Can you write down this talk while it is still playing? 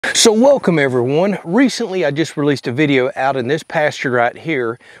So welcome everyone. Recently I just released a video out in this pasture right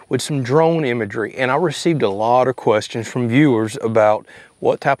here with some drone imagery, and I received a lot of questions from viewers about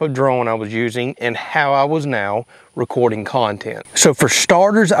what type of drone I was using and how I was now recording content. So for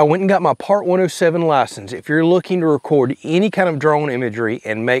starters, I went and got my Part 107 license. If you're looking to record any kind of drone imagery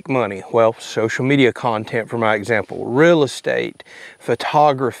and make money, well, social media content for my example, real estate,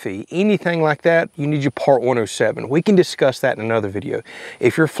 photography, anything like that, you need your Part 107. We can discuss that in another video.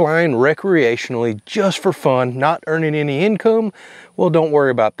 If you're flying recreationally just for fun, not earning any income, well, don't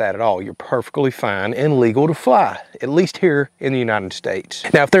worry about that at all. You're perfectly fine and legal to fly, at least here in the United States.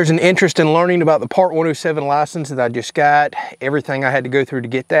 Now, if there's an interest in learning about the Part 107 license that I just got, everything I had to go through to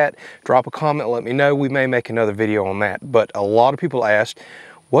get that, drop a comment, let me know. We may make another video on that. But a lot of people asked,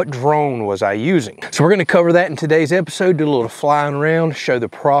 what drone was I using? So we're going to cover that in today's episode, do a little flying around, show the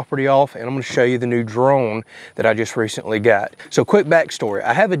property off, and I'm going to show you the new drone that I just recently got. So quick backstory,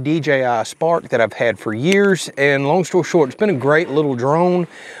 I have a DJI Spark that I've had for years, and long story short, it's been a great little drone,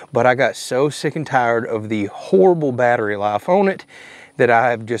 but I got so sick and tired of the horrible battery life on it that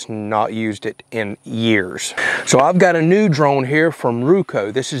I have just not used it in years. So I've got a new drone here from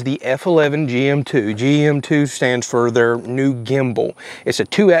Ruko. This is the F11 GIM2. GIM2 stands for their new gimbal. It's a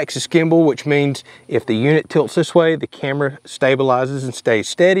 2-axis gimbal, which means if the unit tilts this way, the camera stabilizes and stays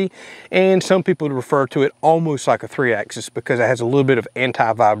steady. And some people refer to it almost like a 3-axis because it has a little bit of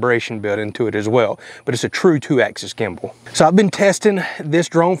anti-vibration built into it as well. But it's a true 2-axis gimbal. So I've been testing this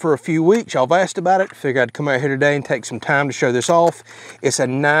drone for a few weeks. Y'all have asked about it. Figured I'd come out here today and take some time to show this off. It's a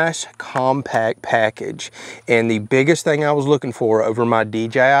nice compact package, and the biggest thing I was looking for over my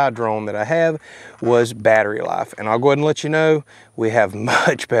DJI drone that I have was battery life, and I'll go ahead and let you know we have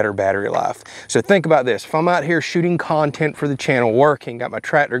much better battery life. So think about this, if I'm out here shooting content for the channel, working, got my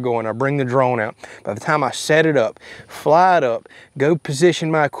tractor going, I bring the drone out, by the time I set it up, fly it up, go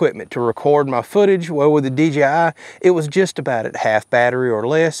position my equipment to record my footage, well, with the DJI it was just about at half battery or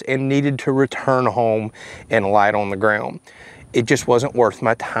less and needed to return home and light on the ground. It just wasn't worth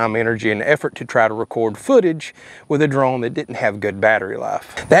my time, energy, and effort to try to record footage with a drone that didn't have good battery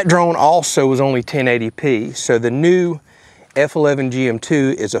life. That drone also was only 1080p, so the new F11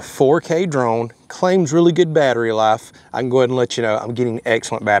 GIM2 is a 4K drone, claims really good battery life. I can go ahead and let you know I'm getting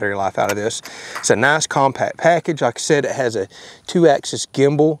excellent battery life out of this. It's a nice compact package. Like I said, it has a 2-axis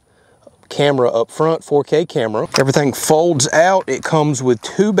gimbal, camera up front, 4K camera. Everything folds out. It comes with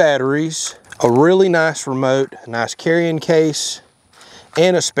 2 batteries, a really nice remote, a nice carrying case,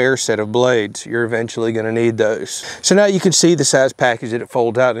 and a spare set of blades. You're eventually going to need those. So now you can see the size package that it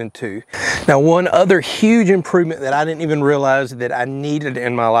folds out into. Now, one other huge improvement that I didn't even realize that I needed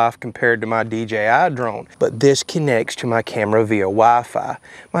in my life compared to my DJI drone, but this connects to my camera via Wi-Fi.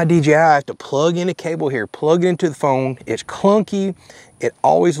 My DJI, I have to plug in a cable here, plug it into the phone. It's clunky. It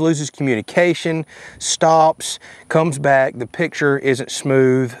always loses communication, stops, comes back, the picture isn't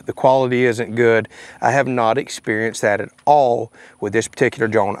smooth, the quality isn't good. I have not experienced that at all with this particular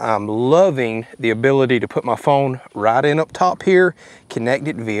drone. I'm loving the ability to put my phone right in up top here, connect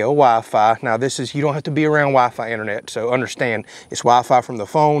it via Wi-Fi. Now this is, you don't have to be around Wi-Fi internet, so understand, it's Wi-Fi from the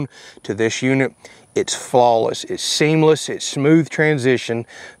phone to this unit. It's flawless, it's seamless, it's smooth transition,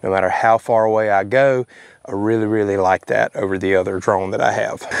 no matter how far away I go. I really like that over the other drone that I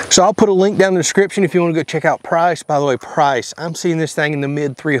have. So I'll put a link down in the description if you want to go check out price. By the way, price, I'm seeing this thing in the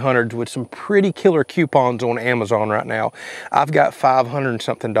mid 300s with some pretty killer coupons on Amazon right now. I've got $500 and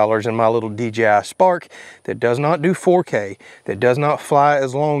something in my little DJI Spark that does not do 4K, that does not fly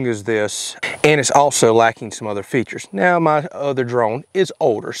as long as this, and it's also lacking some other features. Now my other drone is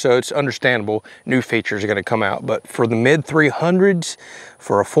older, so it's understandable new features are going to come out, but for the mid 300s,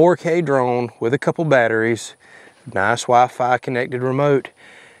 for a 4K drone with a couple batteries, nice Wi-Fi connected remote,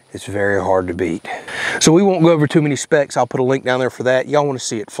 it's very hard to beat. So we won't go over too many specs. I'll put a link down there for that. Y'all want to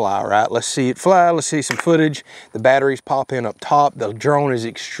see it fly, right? Let's see it fly. Let's see some footage. The batteries pop in up top. The drone is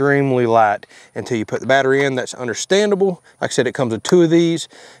extremely light until you put the battery in. That's understandable. Like I said, it comes with 2 of these.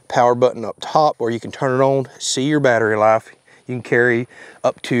 Power button up top where you can turn it on, see your battery life. You can carry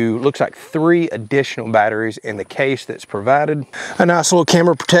up to, looks like 3 additional batteries in the case that's provided. A nice little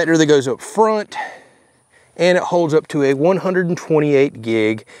camera protector that goes up front, and it holds up to a 128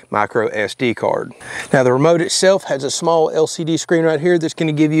 gig micro SD card. Now the remote itself has a small LCD screen right here that's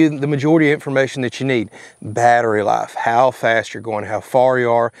going to give you the majority of information that you need. Battery life, how fast you're going, how far you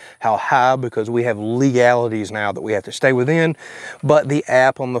are, how high, because we have legalities now that we have to stay within. But the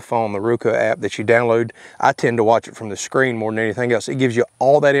app on the phone, the Ruko app that you download, I tend to watch it from the screen more than anything else. It gives you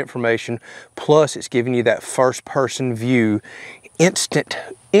all that information, plus it's giving you that first person view, instant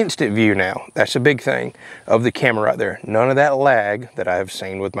instant view now. That's a big thing of the camera right there. None of that lag that I have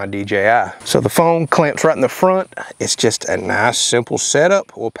seen with my DJI. So the phone clamps right in the front. It's just a nice, simple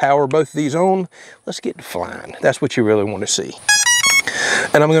setup. We'll power both of these on. Let's get to flying. That's what you really want to see.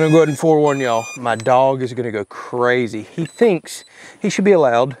 And I'm gonna go ahead and forewarn y'all, my dog is gonna go crazy. He thinks he should be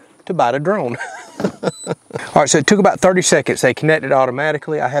allowed to bite a drone. All right, so it took about 30 seconds. They connected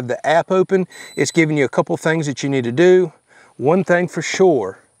automatically. I have the app open. It's giving you a couple things that you need to do. One thing for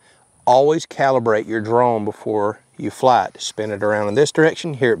sure, always calibrate your drone before you fly it. Spin it around in this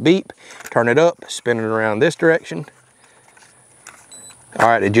direction, hear it beep, turn it up, spin it around this direction. All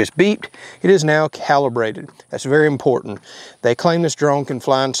right, it just beeped. It is now calibrated. That's very important. They claim this drone can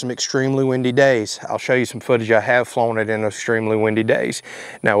fly in some extremely windy days. I'll show you some footage. I have flown it in extremely windy days.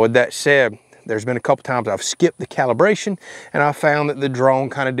 Now, with that said, there's been a couple times I've skipped the calibration and I found that the drone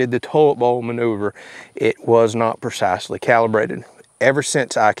kind of did the toilet bowl maneuver. It was not precisely calibrated. Ever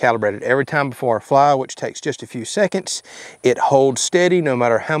since I calibrated every time before I fly, which takes just a few seconds, it holds steady no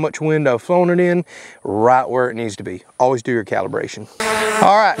matter how much wind I've flown it in, right where it needs to be. Always do your calibration.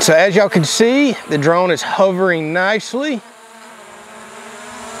 All right, so as y'all can see, the drone is hovering nicely.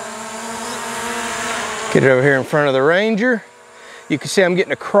 Get it over here in front of the Ranger. You can see I'm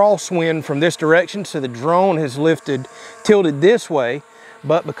getting a crosswind from this direction, so the drone has tilted this way,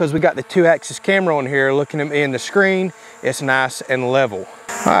 but because we got the 2-axis camera on here looking at me in the screen, it's nice and level.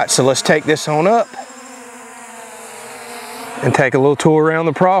 All right, so let's take this on up and take a little tour around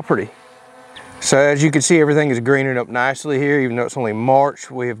the property. So as you can see, everything is greening up nicely here, even though it's only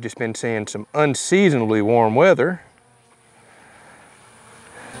March. We have just been seeing some unseasonably warm weather.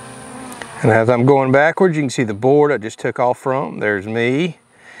 And as I'm going backwards, you can see the board I just took off from. There's me,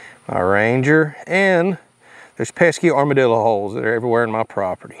 my Ranger, and there's pesky armadillo holes that are everywhere in my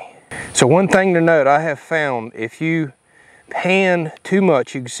property. So one thing to note, I have found if you pan too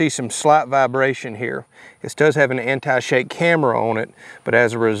much, you can see some slight vibration here. This does have an anti-shake camera on it, but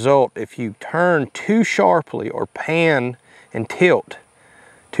as a result, if you turn too sharply or pan and tilt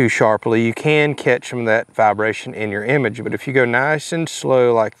too sharply, you can catch some of that vibration in your image. But if you go nice and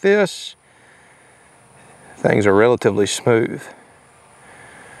slow like this, things are relatively smooth.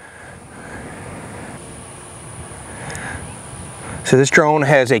 So this drone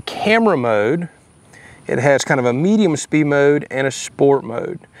has a camera mode. It has kind of a medium speed mode and a sport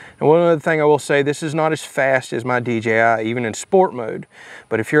mode. And one other thing I will say, this is not as fast as my DJI, even in sport mode.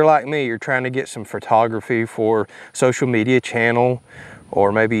 But if you're like me, you're trying to get some photography for social media channel,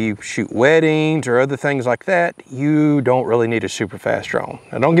 or maybe you shoot weddings or other things like that, you don't really need a super fast drone.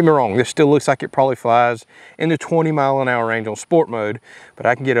 Now don't get me wrong, this still looks like it probably flies in the 20-mile-an-hour range on sport mode, but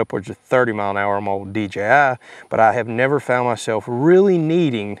I can get upwards of 30-mile-an-hour on my old DJI, but I have never found myself really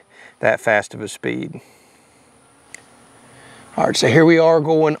needing that fast of a speed. All right, so here we are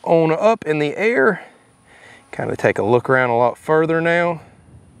going on up in the air. Kind of take a look around a lot further now.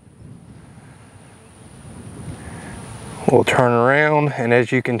 We'll turn around, and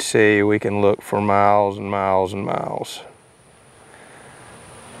as you can see, we can look for miles and miles and miles.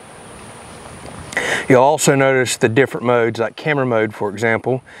 You'll also notice the different modes, like camera mode, for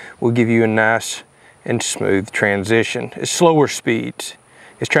example, will give you a nice and smooth transition. It's slower speeds.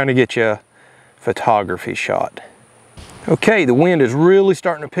 It's trying to get you a photography shot. Okay, the wind is really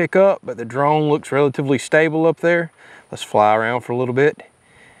starting to pick up, but the drone looks relatively stable up there. Let's fly around for a little bit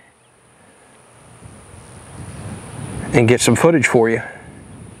and get some footage for you.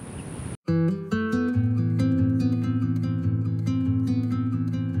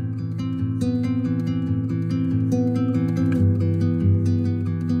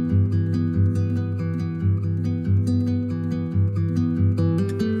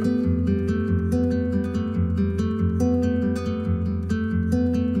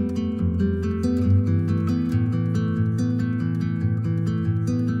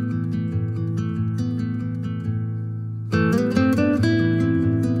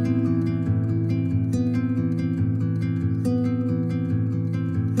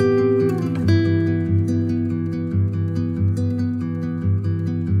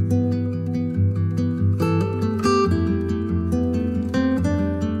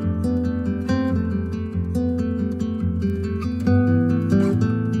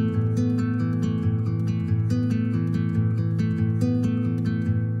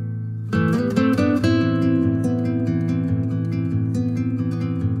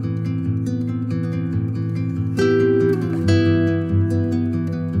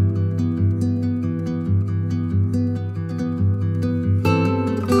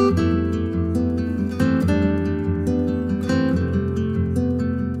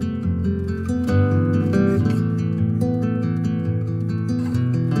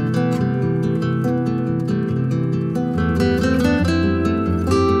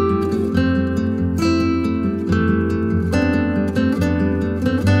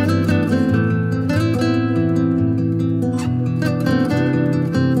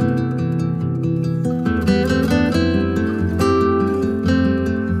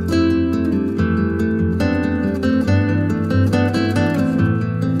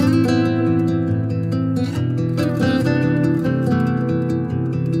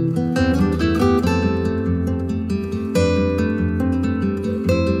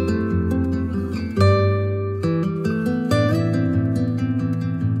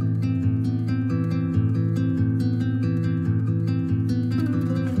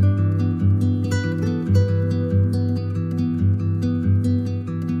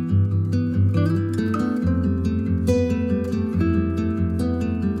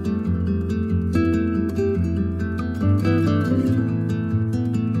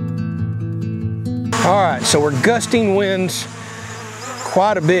 So we're gusting winds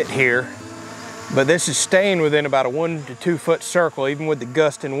quite a bit here, but this is staying within about a 1 to 2 foot circle, even with the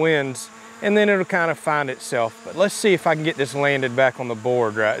gusting winds, and then it'll kind of find itself. But let's see if I can get this landed back on the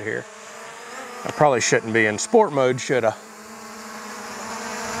board right here. I probably shouldn't be in sport mode, should I?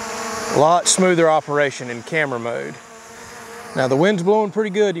 A lot smoother operation in camera mode. Now the wind's blowing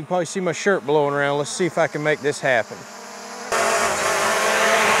pretty good. You can probably see my shirt blowing around. Let's see if I can make this happen.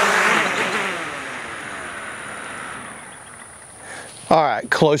 All right,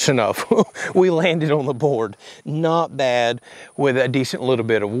 close enough. We landed on the board. Not bad with a decent little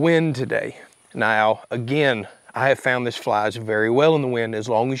bit of wind today. Now, again, I have found this flies very well in the wind as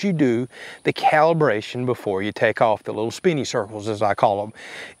long as you do the calibration before you take off, the little spinny circles as I call them.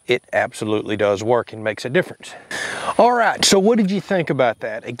 It absolutely does work and makes a difference. All right, so what did you think about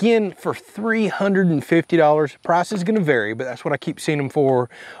that? Again, for $350, price is gonna vary, but that's what I keep seeing them for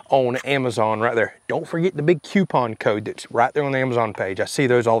on Amazon right there. Don't forget the big coupon code that's right there on the Amazon page. I see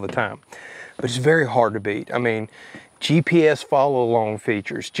those all the time, but it's very hard to beat. I mean, GPS follow along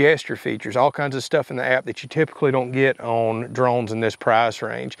features, gesture features, all kinds of stuff in the app that you typically don't get on drones in this price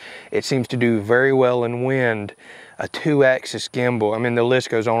range. It seems to do very well in wind, a 2-axis gimbal. I mean, the list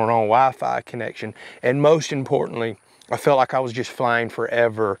goes on and on, Wi-Fi connection. And most importantly, I felt like I was just flying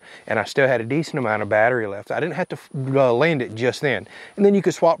forever and I still had a decent amount of battery left. I didn't have to land it just then. And then you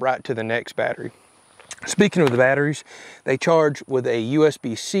could swap right to the next battery. Speaking of the batteries, they charge with a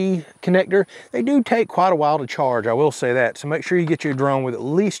USB-C connector. They do take quite a while to charge, I will say that. So make sure you get your drone with at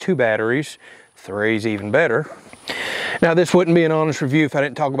least 2 batteries. 3 is even better. Now, this wouldn't be an honest review if I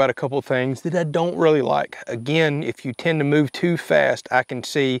didn't talk about a couple of things that I don't really like. Again, if you tend to move too fast, I can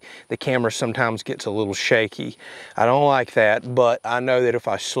see the camera sometimes gets a little shaky. I don't like that, but I know that if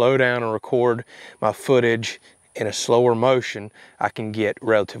I slow down and record my footage in a slower motion, I can get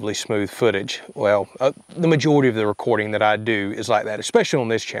relatively smooth footage. Well, the majority of the recording that I do is like that, especially on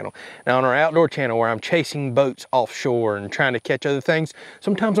this channel. Now on our outdoor channel where I'm chasing boats offshore and trying to catch other things,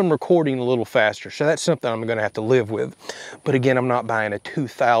 sometimes I'm recording a little faster. So that's something I'm gonna have to live with. But again, I'm not buying a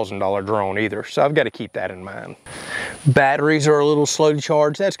 $2,000 drone either. So I've got to keep that in mind. Batteries are a little slow to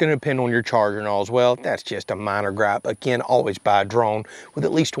charge. That's gonna depend on your charger and all as well. That's just a minor gripe. Again, always buy a drone with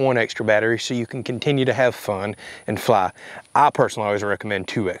at least 1 extra battery so you can continue to have fun and fly. I personally always recommend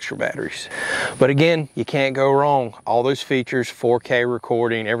 2 extra batteries. But again, you can't go wrong. All those features, 4K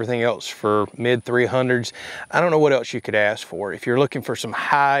recording, everything else for mid 300s. I don't know what else you could ask for. If you're looking for some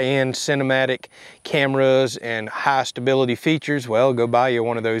high-end cinematic cameras and high stability features, well, go buy you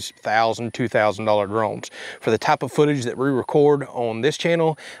one of those $1,000, $2,000 drones. For the type of footage that we record on this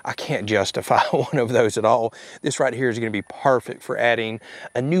channel, I can't justify one of those at all. This right here is gonna be perfect for adding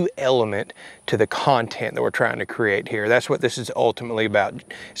a new element to the content that we're trying to create here. That's what this is ultimately about.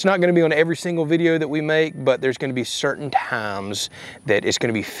 It's not going to be on every single video that we make, but there's going to be certain times that it's going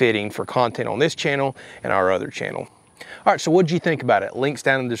to be fitting for content on this channel and our other channel. All right, so what did you think about it? Links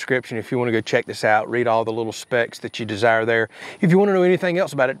down in the description if you want to go check this out, read all the little specs that you desire there. If you want to know anything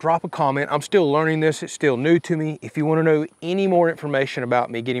else about it, drop a comment. I'm still learning this. It's still new to me. If you want to know any more information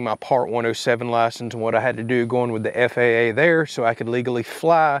about me getting my Part 107 license and what I had to do going with the FAA there so I could legally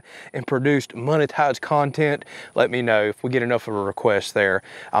fly and produce monetized content, let me know. If we get enough of a request there,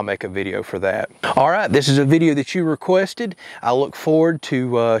 I'll make a video for that. All right, this is a video that you requested. I look forward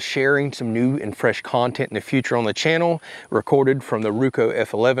to sharing some new and fresh content in the future on the channel. Recorded from the Ruko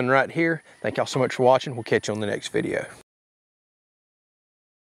F11 right here. Thank y'all so much for watching. We'll catch you on the next video.